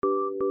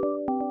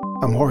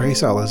I'm Jorge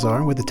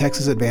Salazar with the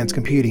Texas Advanced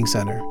Computing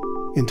Center.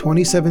 In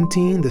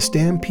 2017, the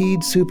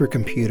Stampede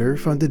supercomputer,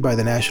 funded by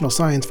the National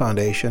Science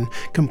Foundation,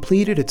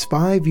 completed its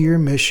 5-year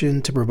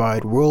mission to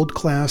provide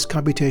world-class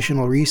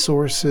computational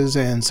resources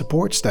and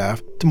support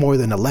staff to more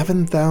than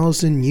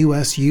 11,000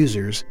 U.S.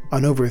 users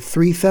on over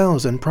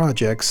 3,000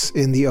 projects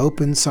in the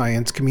open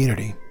science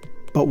community.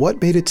 But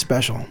what made it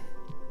special?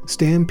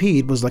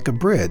 Stampede was like a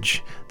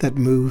bridge that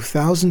moved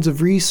thousands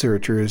of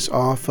researchers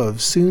off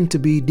of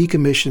soon-to-be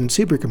decommissioned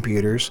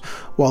supercomputers,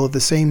 while at the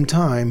same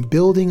time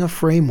building a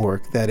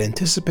framework that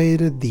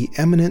anticipated the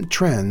eminent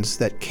trends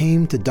that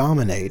came to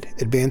dominate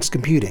advanced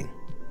computing.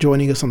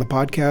 Joining us on the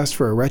podcast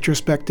for a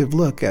retrospective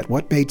look at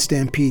what made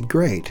Stampede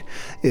great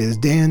is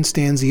Dan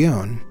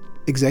Stanzione,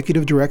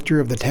 Executive Director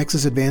of the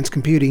Texas Advanced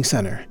Computing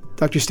Center.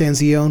 Dr.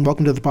 Stanzione,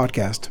 welcome to the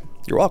podcast.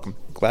 You're welcome.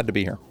 Glad to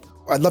be here.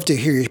 I'd love to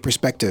hear your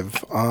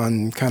perspective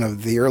on kind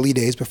of the early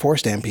days before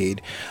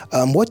Stampede.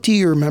 What do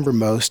you remember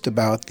most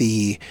about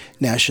the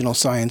National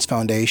Science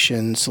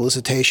Foundation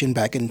solicitation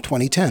back in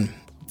 2010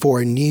 for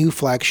a new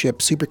flagship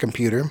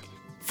supercomputer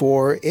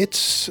for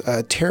its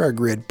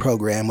TeraGrid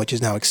program, which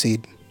is now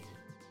XSEDE?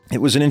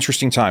 It was an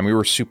interesting time. We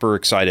were super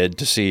excited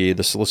to see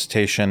the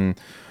solicitation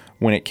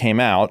when it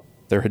came out.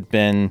 There had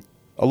been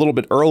a little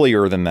bit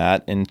earlier than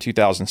that, in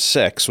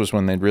 2006, was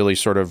when they'd really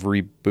sort of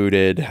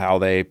rebooted how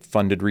they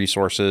funded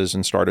resources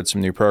and started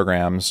some new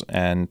programs.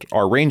 And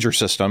our Ranger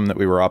system that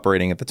we were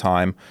operating at the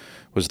time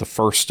was the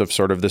first of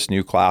sort of this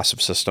new class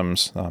of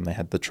systems. They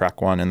had the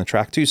Track 1 and the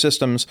Track 2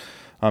 systems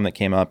that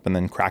came up, and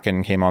then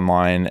Kraken came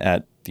online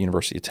at the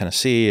University of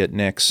Tennessee at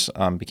NICS,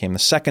 became the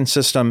second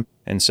system.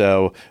 And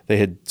so they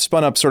had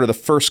spun up sort of the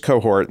first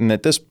cohort. And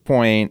at this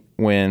point,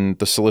 when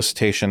the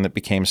solicitation that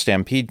became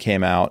Stampede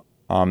came out,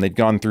 they'd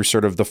gone through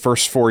sort of the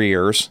first 4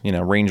 years.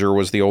 Ranger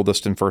was the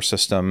oldest and first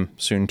system,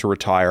 soon to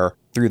retire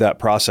through that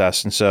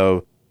process. And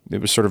so it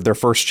was sort of their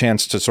first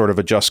chance to sort of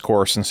adjust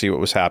course and see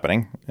what was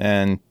happening.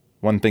 And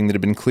one thing that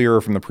had been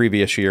clear from the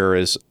previous year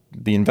is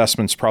the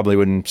investments probably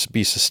wouldn't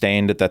be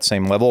sustained at that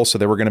same level. So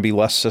there were going to be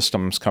less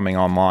systems coming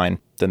online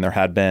than there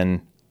had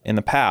been in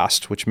the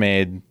past, which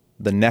made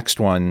the next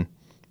one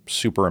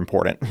super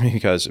important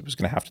because it was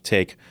going to have to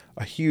take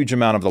a huge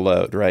amount of the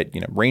load, right?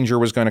 Ranger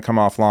was going to come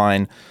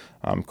offline.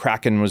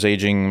 Kraken was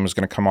aging, was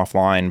going to come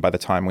offline by the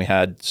time we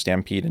had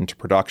Stampede into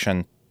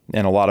production.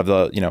 And a lot of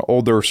the,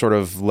 older sort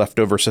of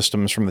leftover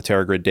systems from the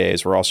TeraGrid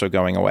days were also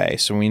going away.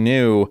 So we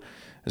knew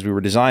as we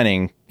were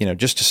designing,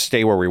 just to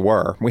stay where we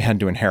were, we had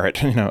to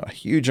inherit, a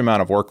huge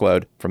amount of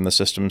workload from the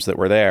systems that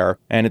were there.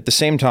 And at the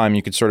same time,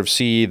 you could sort of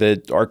see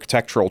that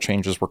architectural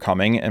changes were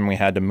coming and we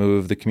had to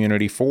move the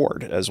community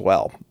forward as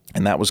well.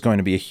 And that was going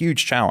to be a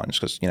huge challenge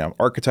because,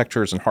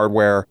 architectures and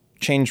hardware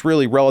change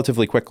really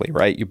relatively quickly,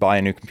 right? You buy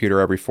a new computer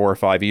every 4 or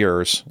 5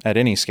 years at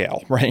any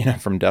scale, right?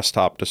 From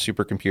desktop to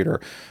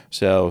supercomputer.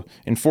 So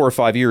in 4 or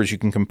 5 years, you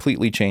can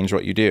completely change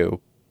what you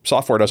do.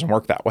 Software doesn't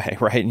work that way,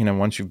 right?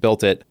 Once you've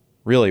built it,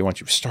 really,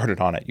 once you've started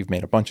on it, you've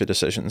made a bunch of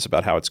decisions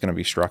about how it's going to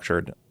be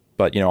structured.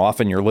 But,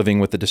 often you're living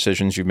with the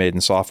decisions you've made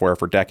in software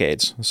for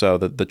decades. So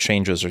the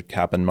changes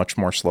happen much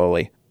more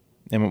slowly.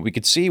 And what we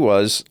could see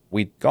was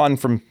we'd gone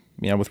from,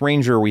 with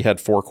Ranger, we had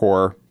 4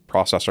 core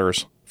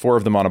processors, 4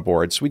 of them on a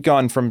board. So we'd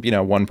gone from,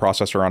 1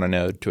 processor on a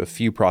node to a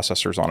few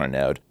processors on a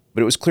node.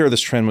 But it was clear this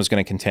trend was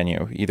going to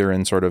continue, either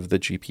in sort of the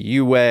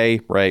GPU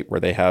way, right, where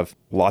they have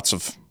lots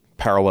of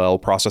parallel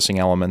processing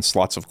elements,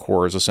 lots of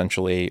cores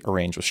essentially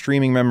arranged with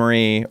streaming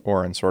memory,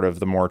 or in sort of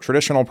the more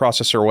traditional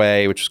processor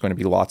way, which is going to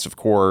be lots of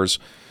cores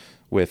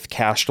with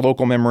cached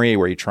local memory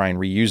where you try and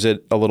reuse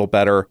it a little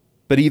better.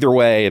 But either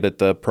way, that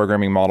the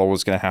programming model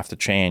was going to have to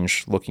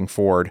change looking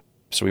forward.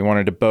 So we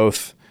wanted to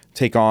both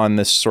take on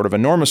this sort of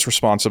enormous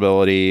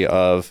responsibility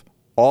of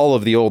all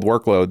of the old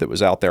workload that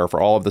was out there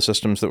for all of the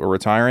systems that were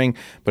retiring,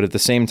 but at the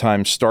same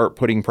time start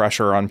putting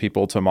pressure on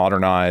people to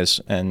modernize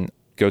and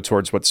go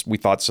towards what we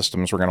thought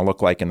systems were going to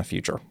look like in the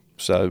future.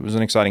 So it was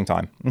an exciting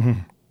time.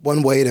 Mm-hmm.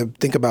 One way to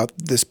think about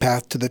this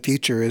path to the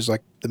future is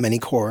like the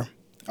many-core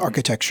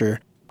architecture.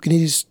 Can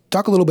you just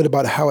talk a little bit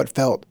about how it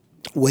felt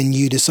when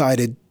you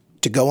decided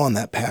to go on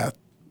that path?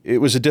 It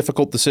was a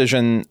difficult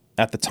decision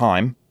at the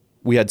time.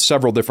 We had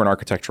several different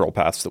architectural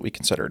paths that we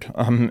considered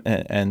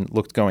and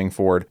looked going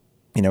forward.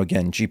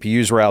 Again,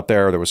 GPUs were out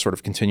there. There was sort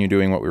of continue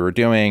doing what we were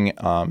doing.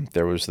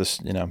 There was this,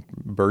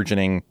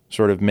 burgeoning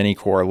sort of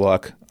mini-core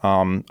look.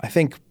 I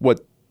think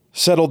what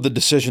settled the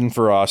decision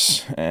for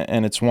us,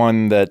 and it's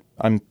one that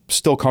I'm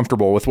still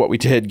comfortable with what we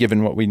did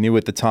given what we knew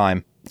at the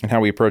time and how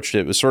we approached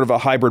it, was sort of a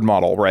hybrid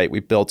model, right? We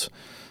built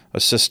a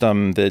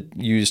system that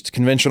used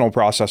conventional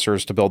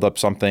processors to build up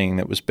something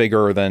that was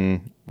bigger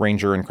than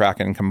Ranger and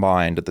Kraken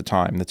combined at the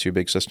time, the 2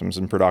 big systems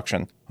in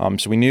production.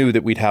 So we knew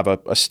that we'd have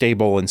a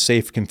stable and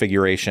safe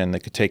configuration that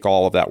could take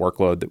all of that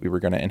workload that we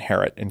were going to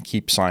inherit and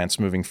keep science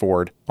moving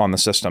forward on the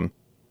system.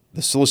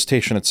 The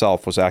solicitation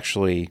itself was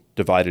actually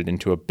divided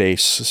into a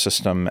base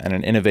system and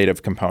an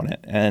innovative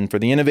component. And for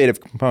the innovative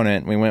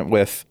component, we went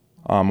with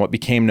what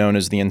became known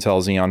as the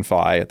Intel Xeon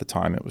Phi. At the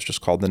time, it was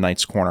just called the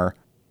Knights Corner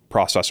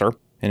processor.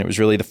 And it was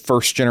really the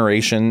first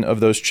generation of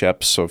those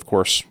chips. So, of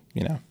course,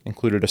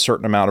 included a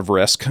certain amount of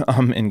risk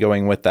in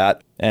going with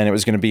that. And it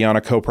was going to be on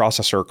a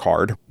coprocessor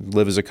card,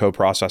 live as a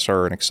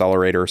coprocessor, an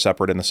accelerator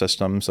separate in the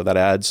system. So that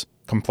adds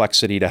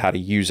complexity to how to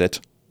use it.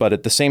 But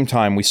at the same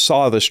time, we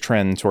saw this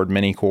trend toward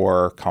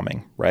mini-core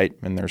coming, right?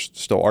 And there's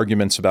still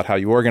arguments about how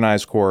you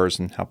organize cores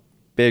and how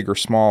big or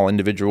small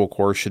individual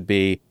cores should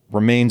be.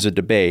 Remains a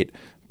debate,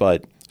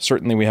 but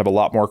certainly we have a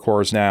lot more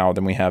cores now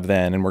than we have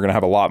then, and we're going to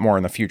have a lot more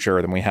in the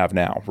future than we have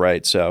now,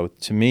 right? So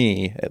to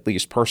me, at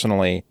least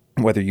personally,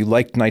 whether you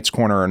liked Knight's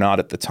Corner or not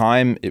at the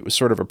time, it was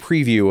sort of a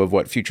preview of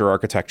what future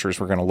architectures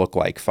were going to look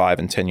like 5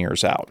 and 10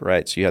 years out,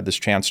 right? So you had this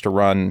chance to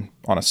run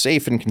on a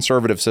safe and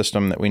conservative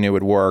system that we knew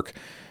would work,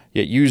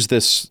 yet use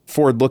this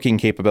forward-looking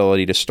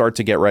capability to start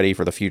to get ready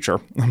for the future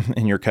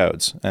in your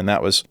codes. And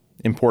that was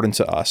important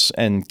to us.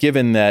 And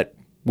given that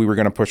we were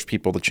going to push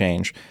people to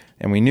change,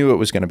 and we knew it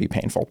was going to be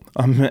painful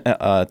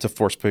to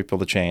force people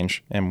to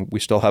change, and we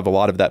still have a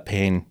lot of that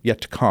pain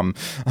yet to come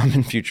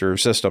in future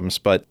systems.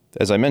 But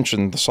as I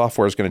mentioned, the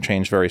software is going to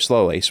change very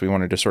slowly, so we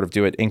wanted to sort of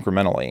do it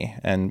incrementally.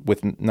 And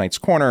with Knight's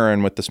Corner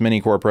and with this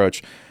mini-core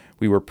approach,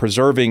 we were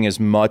preserving as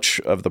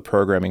much of the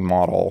programming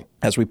model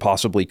as we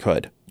possibly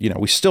could.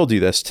 We still do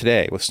this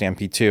today with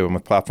Stampede 2 and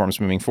with platforms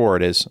moving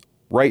forward, is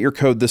write your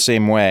code the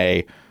same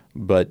way,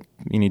 but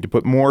you need to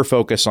put more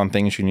focus on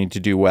things you need to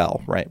do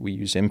well, right? We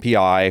use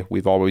MPI.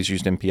 We've always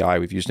used MPI.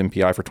 We've used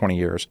MPI for 20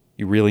 years.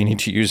 You really need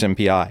to use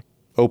MPI.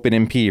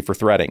 OpenMP for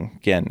threading.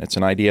 Again, it's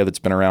an idea that's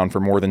been around for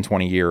more than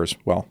 20 years.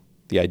 Well,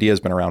 the idea has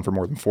been around for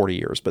more than 40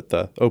 years, but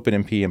the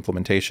OpenMP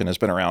implementation has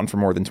been around for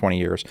more than 20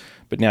 years.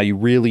 But now you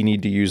really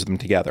need to use them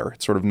together.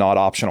 It's sort of not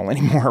optional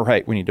anymore,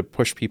 right? We need to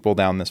push people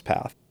down this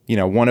path.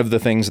 One of the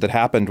things that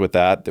happened with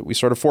that we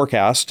sort of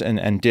forecast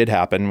and did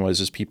happen was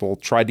as people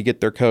tried to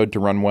get their code to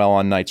run well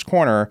on Knight's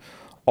Corner,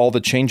 all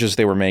the changes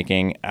they were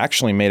making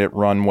actually made it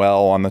run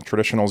well on the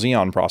traditional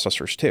Xeon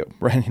processors too,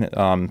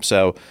 right?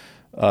 So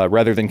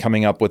rather than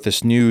coming up with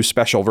this new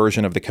special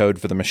version of the code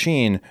for the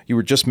machine, you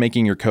were just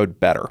making your code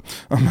better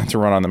to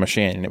run on the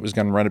machine. And it was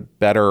going to run it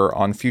better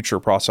on future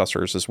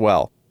processors as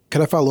well.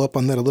 Can I follow up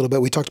on that a little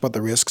bit? We talked about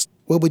the risks.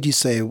 What would you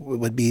say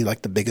would be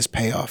like the biggest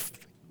payoff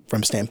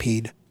from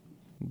Stampede?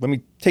 Let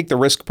me take the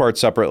risk part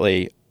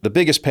separately. The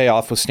biggest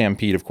payoff with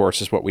Stampede, of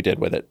course, is what we did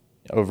with it.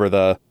 Over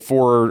the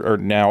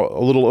now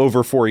a little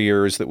over 4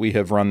 years that we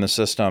have run the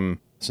system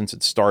since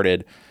it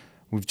started,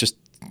 we've just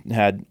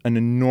had an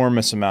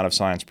enormous amount of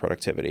science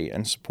productivity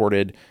and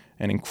supported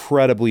an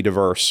incredibly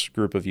diverse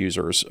group of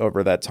users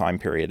over that time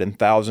period, and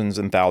thousands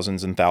and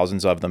thousands and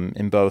thousands of them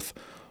in both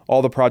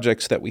all the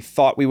projects that we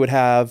thought we would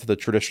have, the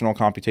traditional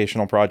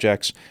computational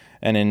projects,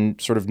 and in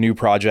sort of new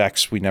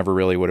projects we never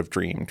really would have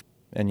dreamed.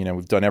 And,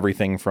 we've done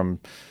everything from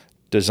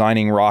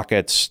designing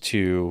rockets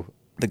to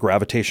the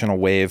gravitational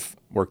wave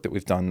work that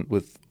we've done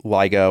with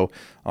LIGO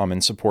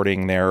and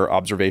supporting their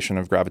observation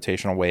of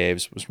gravitational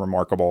waves was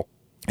remarkable.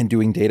 And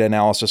doing data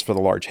analysis for the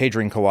Large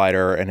Hadron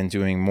Collider and in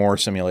doing more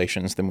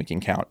simulations than we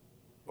can count.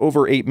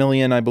 Over 8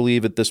 million, I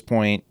believe, at this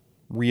point,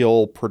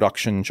 real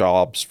production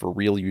jobs for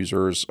real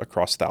users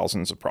across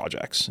thousands of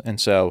projects. And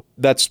so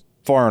that's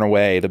far and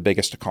away the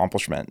biggest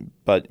accomplishment.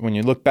 But when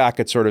you look back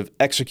at sort of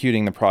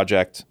executing the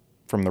project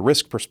from the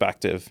risk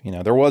perspective,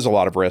 there was a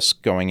lot of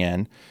risk going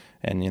in.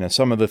 And,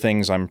 some of the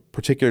things I'm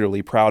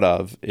particularly proud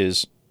of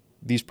is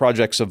these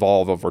projects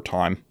evolve over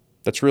time.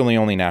 That's really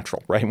only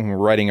natural, right? When we're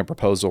writing a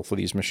proposal for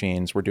these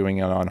machines, we're doing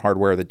it on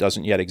hardware that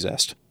doesn't yet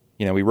exist.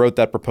 We wrote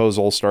that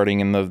proposal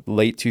starting in the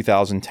late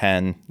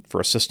 2010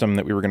 for a system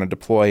that we were going to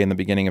deploy in the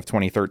beginning of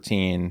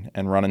 2013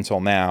 and run until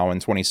now in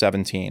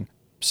 2017.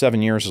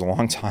 7 years is a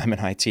long time in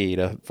IT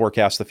to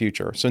forecast the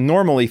future. So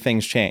normally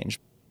things change,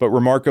 but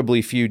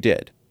remarkably few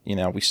did.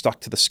 We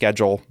stuck to the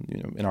schedule.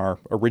 In our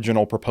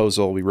original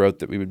proposal, we wrote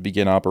that we would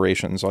begin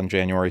operations on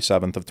January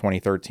 7th of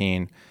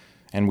 2013,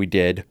 and we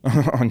did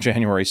on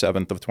January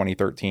 7th of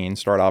 2013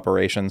 start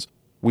operations.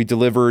 We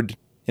delivered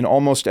in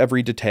almost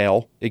every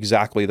detail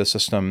exactly the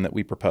system that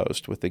we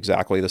proposed with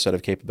exactly the set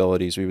of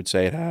capabilities we would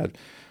say it had.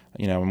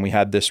 And we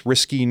had this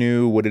risky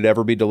new, would it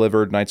ever be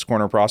delivered Knight's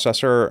Corner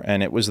processor,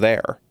 and it was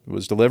there. It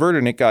was delivered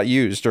and it got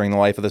used during the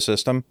life of the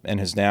system and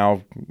has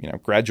now,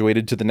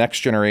 graduated to the next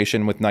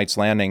generation with Knight's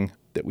Landing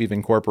that we've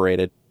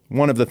incorporated.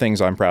 One of the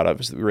things I'm proud of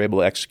is that we were able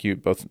to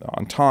execute both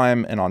on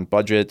time and on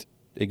budget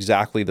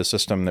exactly the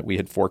system that we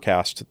had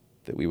forecast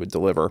that we would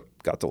deliver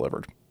got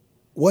delivered.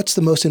 What's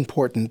the most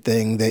important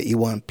thing that you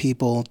want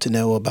people to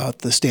know about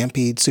the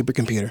Stampede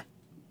supercomputer?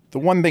 The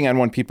one thing I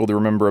want people to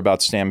remember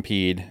about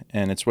Stampede,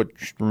 and it's what you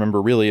should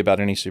remember really about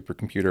any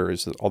supercomputer,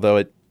 is that although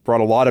it brought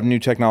a lot of new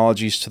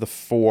technologies to the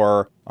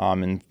fore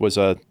and was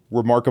a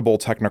remarkable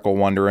technical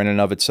wonder in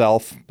and of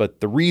itself, but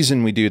the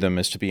reason we do them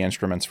is to be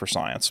instruments for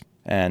science.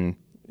 And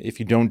if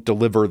you don't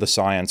deliver the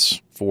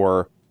science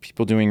for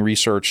people doing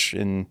research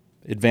in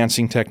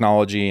advancing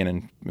technology and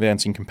in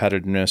advancing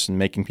competitiveness and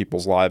making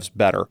people's lives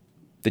better,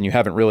 then you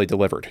haven't really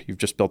delivered. You've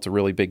just built a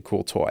really big,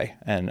 cool toy.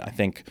 And I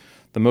think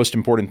the most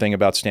important thing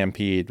about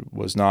Stampede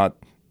was not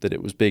that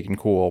it was big and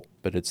cool,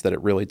 but it's that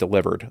it really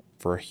delivered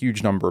for a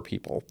huge number of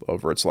people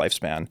over its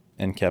lifespan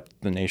and kept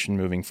the nation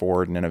moving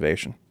forward in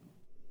innovation.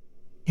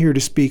 Here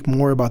to speak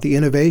more about the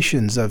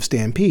innovations of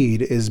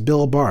Stampede is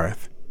Bill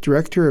Barth,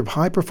 Director of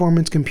High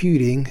Performance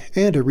Computing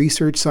and a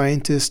research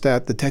scientist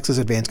at the Texas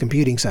Advanced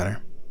Computing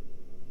Center.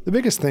 The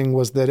biggest thing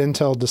was that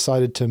Intel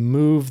decided to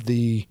move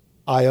the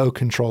I/O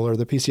controller,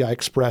 the PCI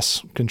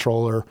Express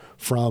controller,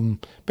 from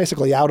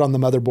basically out on the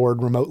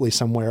motherboard remotely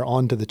somewhere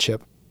onto the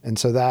chip. And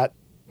so that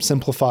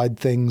simplified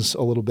things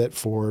a little bit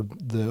for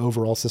the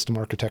overall system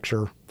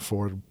architecture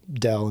for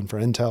Dell and for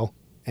Intel.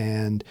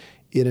 And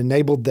it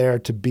enabled there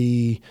to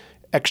be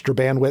extra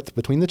bandwidth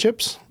between the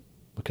chips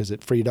because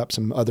it freed up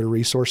some other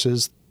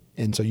resources.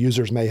 And so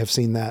users may have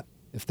seen that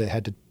if they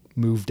had to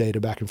move data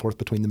back and forth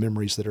between the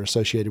memories that are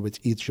associated with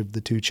each of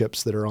the two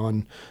chips that are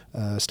on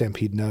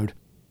Stampede node.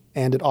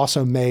 And it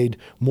also made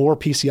more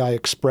PCI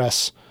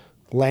Express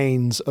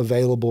lanes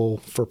available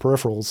for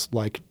peripherals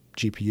like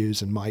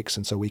GPUs and mics.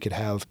 And so we could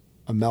have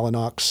a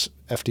Mellanox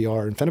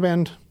FDR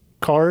InfiniBand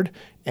card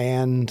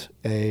and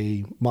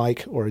a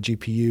mic or a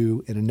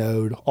GPU in a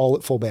node all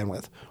at full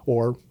bandwidth,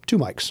 or two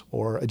mics,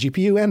 or a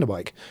GPU and a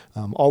mic,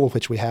 all of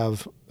which we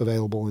have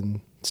available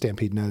in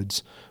Stampede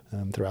nodes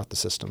throughout the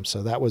system.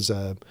 So that was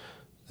a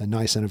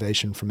nice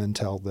innovation from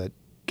Intel that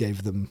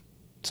gave them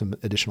some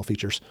additional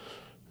features.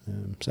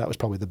 So that was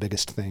probably the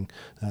biggest thing.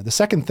 The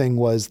second thing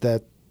was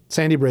that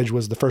Sandy Bridge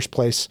was the first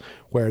place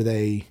where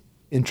they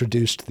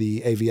introduced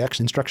the AVX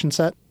instruction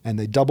set, and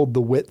they doubled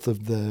the width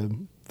of the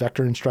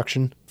vector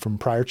instruction from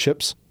prior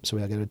chips. So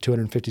we got a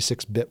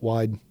 256-bit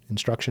wide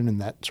instruction,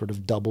 and that sort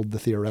of doubled the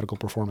theoretical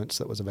performance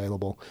that was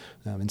available.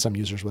 And some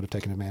users would have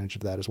taken advantage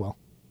of that as well.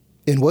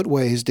 In what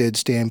ways did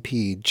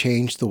Stampede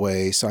change the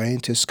way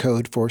scientists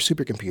code for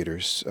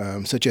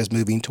supercomputers, such as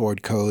moving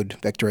toward code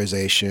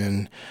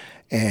vectorization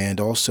and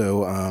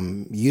also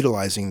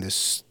utilizing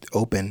this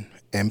open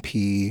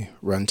MP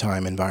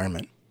runtime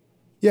environment?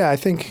 Yeah, I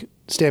think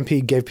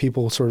Stampede gave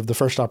people sort of the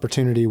first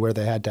opportunity where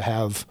they had to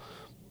have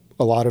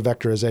a lot of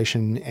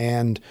vectorization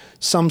and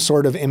some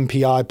sort of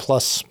MPI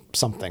plus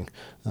something.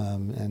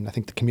 And I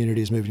think the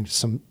community is moving to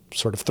some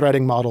sort of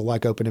threading model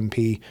like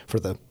OpenMP for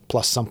the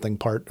plus something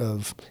part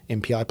of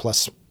MPI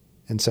plus.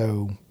 And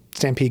so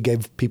Stampede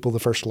gave people the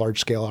first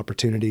large-scale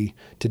opportunity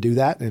to do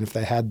that. And if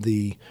they had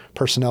the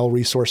personnel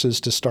resources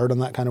to start on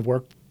that kind of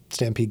work,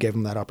 Stampede gave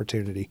them that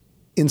opportunity.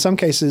 In some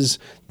cases,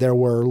 there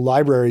were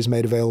libraries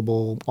made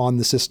available on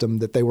the system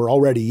that they were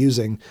already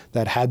using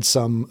that had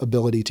some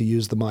ability to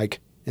use the mic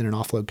in an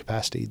offload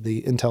capacity.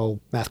 The Intel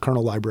Math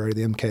Kernel Library,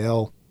 the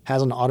MKL,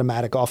 has an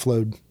automatic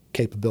offload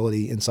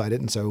capability inside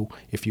it. And so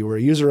if you were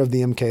a user of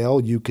the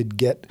MKL, you could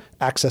get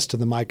access to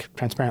the mic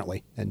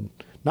transparently and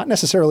not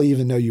necessarily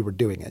even know you were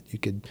doing it. You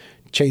could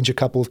change a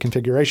couple of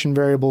configuration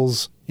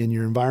variables in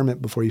your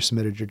environment before you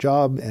submitted your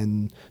job,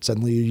 and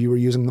suddenly you were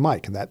using the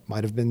mic, and that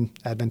might have been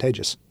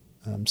advantageous.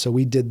 So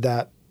we did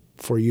that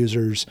for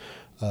users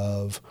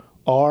of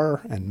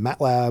R and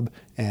MATLAB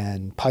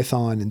and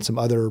Python and some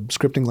other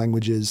scripting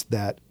languages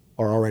that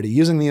are already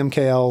using the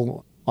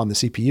MKL on the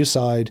CPU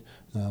side.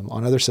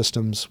 On other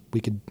systems, we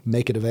could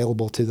make it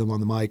available to them on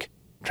the mic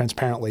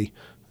transparently,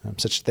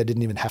 such that they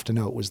didn't even have to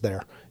know it was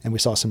there. And we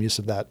saw some use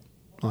of that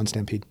on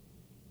Stampede.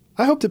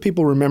 I hope that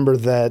people remember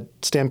that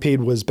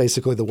Stampede was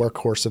basically the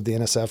workhorse of the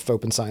NSF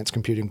Open Science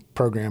Computing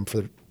program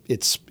for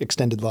its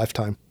extended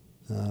lifetime,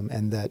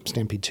 and that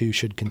Stampede 2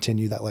 should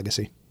continue that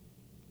legacy.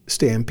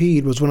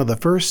 Stampede was one of the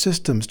first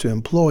systems to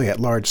employ at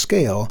large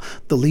scale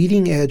the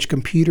leading-edge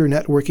computer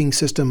networking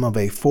system of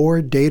a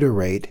 4-data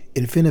rate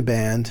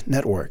InfiniBand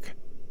network.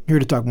 Here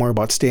to talk more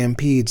about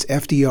Stampede's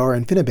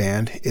FDR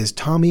InfiniBand is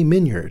Tommy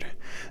Minyard,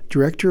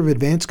 Director of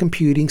Advanced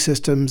Computing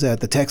Systems at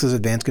the Texas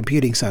Advanced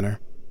Computing Center.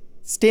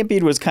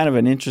 Stampede was kind of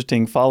an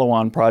interesting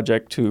follow-on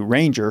project to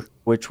Ranger,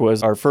 which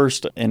was our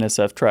first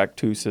NSF Track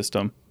 2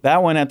 system.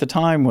 That one at the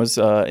time was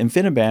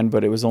InfiniBand,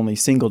 but it was only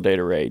single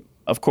data rate.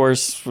 Of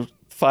course,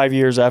 5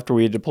 years after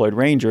we had deployed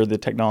Ranger, the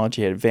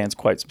technology had advanced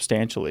quite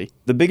substantially.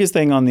 The biggest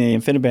thing on the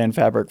InfiniBand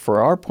fabric for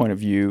our point of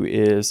view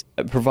is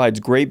it provides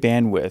great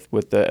bandwidth.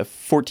 With the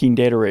 14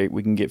 data rate,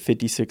 we can get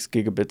 56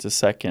 gigabits a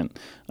second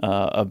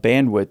of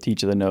bandwidth to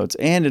each of the nodes,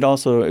 and it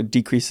also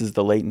decreases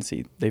the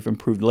latency. They've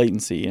improved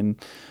latency, and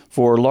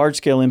for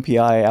large-scale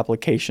MPI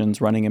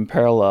applications running in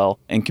parallel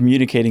and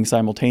communicating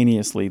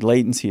simultaneously,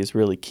 latency is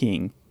really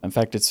king. In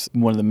fact, it's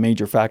one of the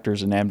major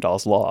factors in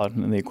Amdahl's law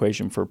in the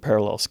equation for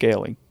parallel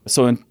scaling.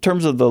 So in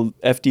terms of the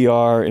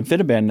FDR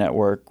InfiniBand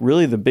network,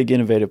 really the big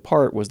innovative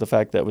part was the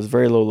fact that it was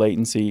very low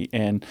latency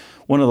and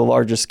one of the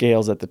largest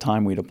scales at the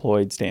time we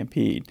deployed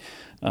Stampede.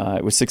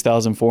 It was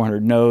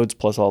 6,400 nodes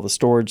plus all the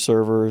storage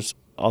servers,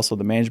 also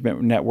the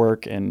management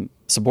network and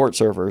support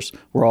servers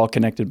were all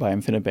connected by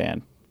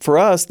InfiniBand. For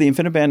us, the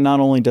InfiniBand not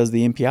only does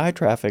the MPI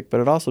traffic,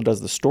 but it also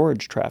does the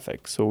storage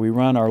traffic. So we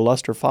run our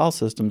Lustre file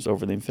systems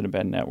over the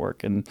InfiniBand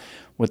network. And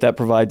what that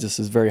provides us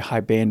is very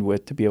high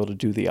bandwidth to be able to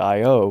do the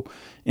I/O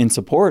in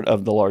support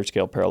of the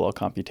large-scale parallel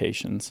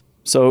computations.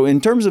 So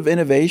in terms of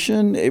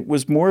innovation, it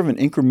was more of an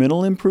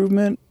incremental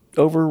improvement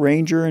over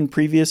Ranger and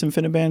previous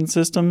InfiniBand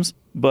systems.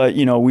 But,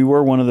 we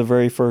were one of the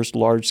very first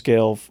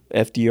large-scale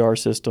FDR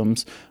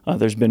systems.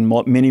 There's been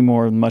many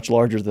more much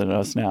larger than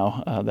us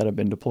now that have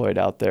been deployed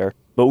out there.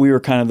 But we were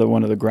kind of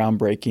one of the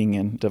groundbreaking,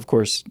 and of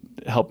course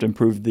helped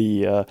improve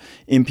the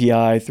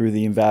MPI through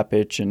the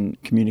InvAPITch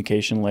and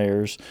communication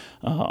layers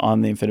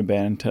on the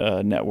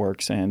InfiniBand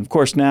networks. And of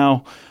course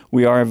now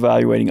we are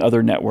evaluating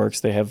other networks.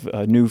 They have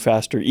new,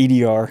 faster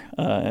EDR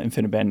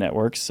InfiniBand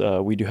networks.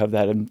 We do have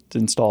that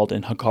installed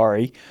in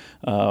Hikari,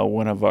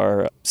 one of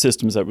our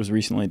systems that was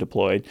recently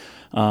deployed.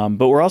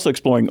 But we're also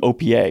exploring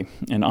OPA,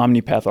 an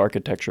OmniPath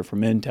architecture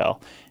from Intel.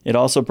 It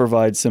also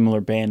provides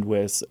similar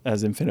bandwidth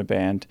as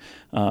InfiniBand.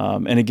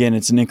 And again,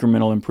 it's an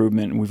incremental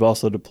improvement, and we've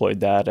also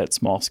deployed that at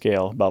small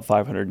scale, about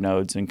 500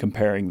 nodes, and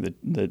comparing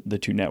the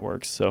two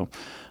networks. So,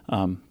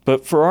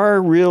 but for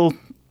our real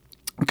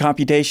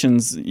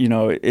computations,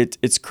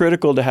 it's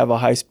critical to have a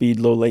high-speed,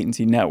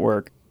 low-latency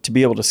network to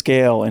be able to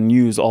scale and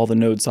use all the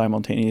nodes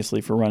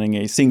simultaneously for running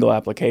a single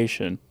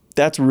application.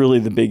 That's really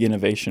the big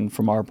innovation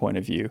from our point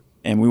of view.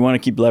 And we want to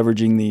keep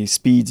leveraging the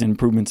speeds and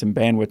improvements in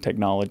bandwidth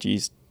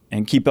technologies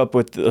and keep up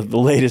with the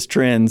latest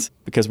trends,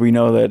 because we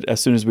know that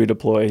as soon as we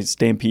deploy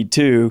Stampede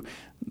 2,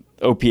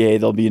 OPA,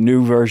 there'll be a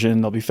new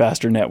version, there'll be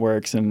faster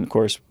networks, and of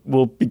course,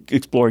 we'll be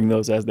exploring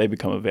those as they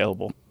become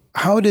available.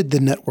 How did the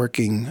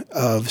networking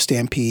of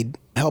Stampede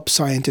help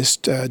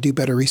scientists do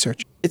better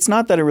research? It's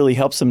not that it really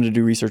helps them to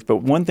do research, but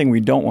one thing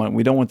we don't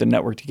want the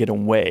network to get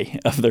in the way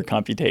of their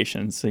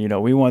computations. So,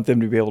 we want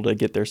them to be able to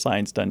get their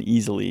science done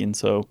easily. And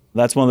so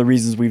that's one of the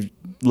reasons we've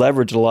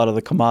leveraged a lot of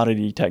the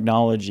commodity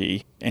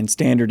technology and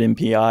standard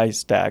MPI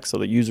stacks so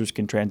that users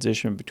can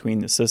transition between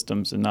the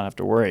systems and not have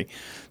to worry.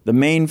 The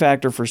main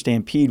factor for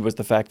Stampede was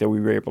the fact that we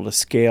were able to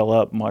scale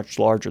up much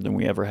larger than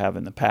we ever have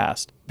in the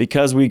past.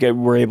 Because we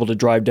were able to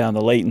drive down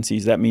the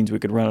latencies, that means we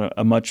could run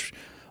a much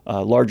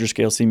larger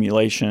scale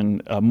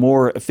simulation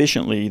more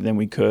efficiently than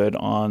we could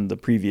on the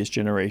previous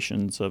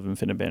generations of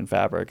InfiniBand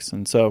fabrics.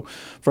 And so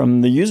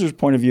from the user's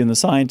point of view and the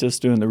scientists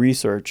doing the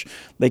research,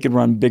 they could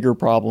run bigger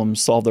problems,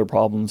 solve their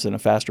problems in a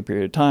faster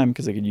period of time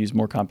because they could use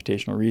more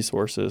computational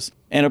resources.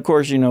 And of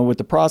course, with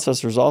the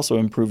processors also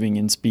improving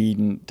in speed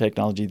and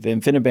technology, the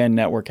InfiniBand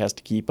network has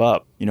to keep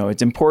up.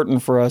 It's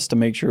important for us to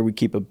make sure we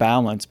keep a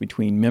balance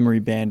between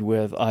memory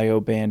bandwidth, I/O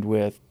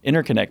bandwidth,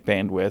 interconnect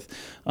bandwidth.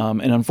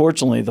 And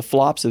unfortunately, the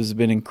flops has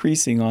been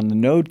increasing on the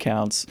node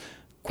counts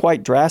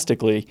quite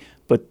drastically,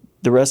 but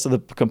the rest of the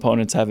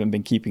components haven't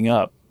been keeping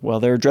up. Well,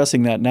 they're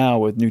addressing that now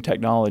with new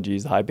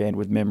technologies, high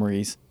bandwidth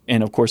memories,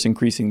 and of course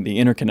increasing the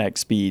interconnect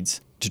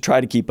speeds to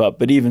try to keep up.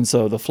 But even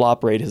so, the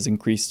flop rate has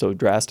increased so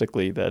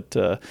drastically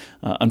that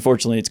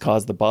unfortunately it's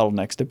caused the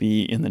bottlenecks to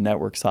be in the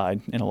network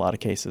side in a lot of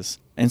cases.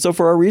 And so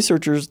for our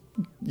researchers,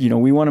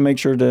 we want to make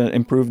sure to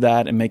improve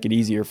that and make it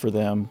easier for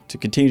them to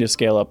continue to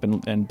scale up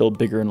and build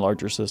bigger and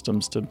larger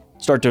systems to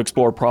start to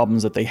explore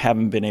problems that they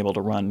haven't been able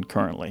to run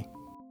currently.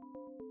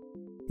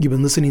 You've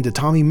been listening to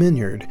Tommy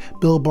Minyard,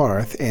 Bill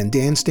Barth, and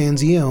Dan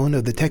Stanzione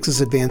of the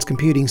Texas Advanced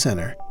Computing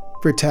Center.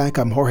 For TAC,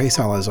 I'm Jorge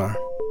Salazar.